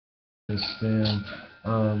stand.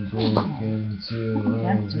 I'm broken to a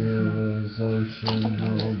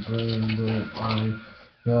realizational brain that I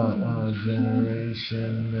got a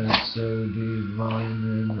generation that's so divine,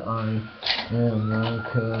 and I am a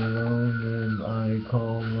cologne, and I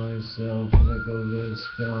call myself Nicholas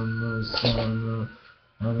Messana.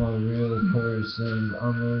 I'm a real person,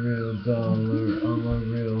 I'm a real dollar, I'm a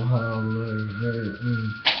real howler,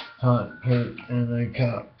 hot cake and a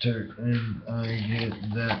copter, and I get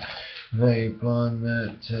that vape on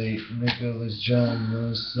that tape. Nicholas John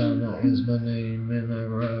Messana is my name, and I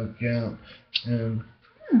rock out and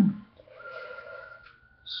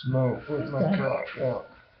smoke with my cock out.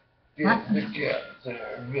 Get the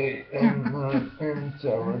captivating my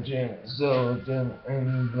intelligent zolden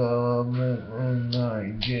involvement, and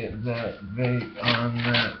I get that vape on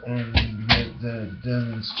that, and get that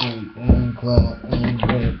demonstrate and clap and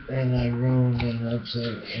rip, and I roam and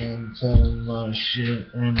upset and tell my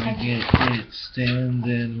shit, and I get it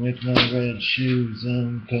standing with my red shoes.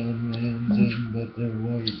 I'm commanding, but they're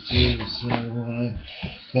white too, so I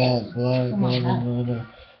got black on another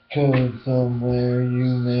code somewhere. You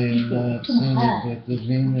may not seen it, but the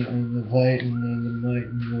Venus and the Titan and the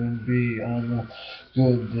Titan would be on the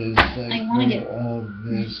good decipher of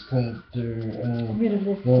this cutter of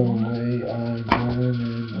the way I burn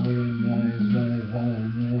and organize my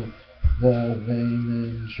vine, the vein,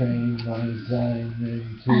 and train my sign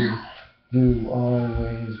to do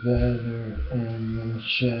always better, and the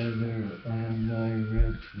shatter, and I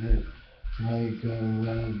rip it like a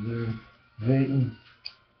leather vein.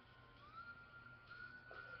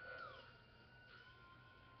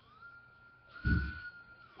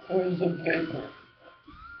 Where's the paper?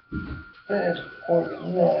 And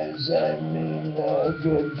organize, I mean,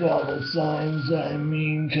 good dollar signs, I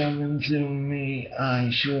mean, coming to me. I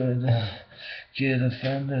should get a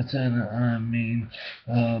fender tenor, I mean,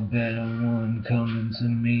 a better one coming to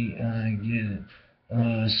me. I get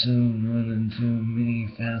it soon, running to me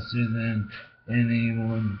faster than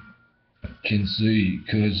anyone can see,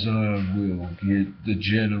 'cause I will get the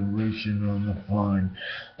generation on the fine.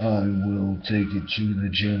 I will take it to the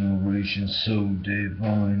generation so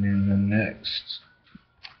divine in the next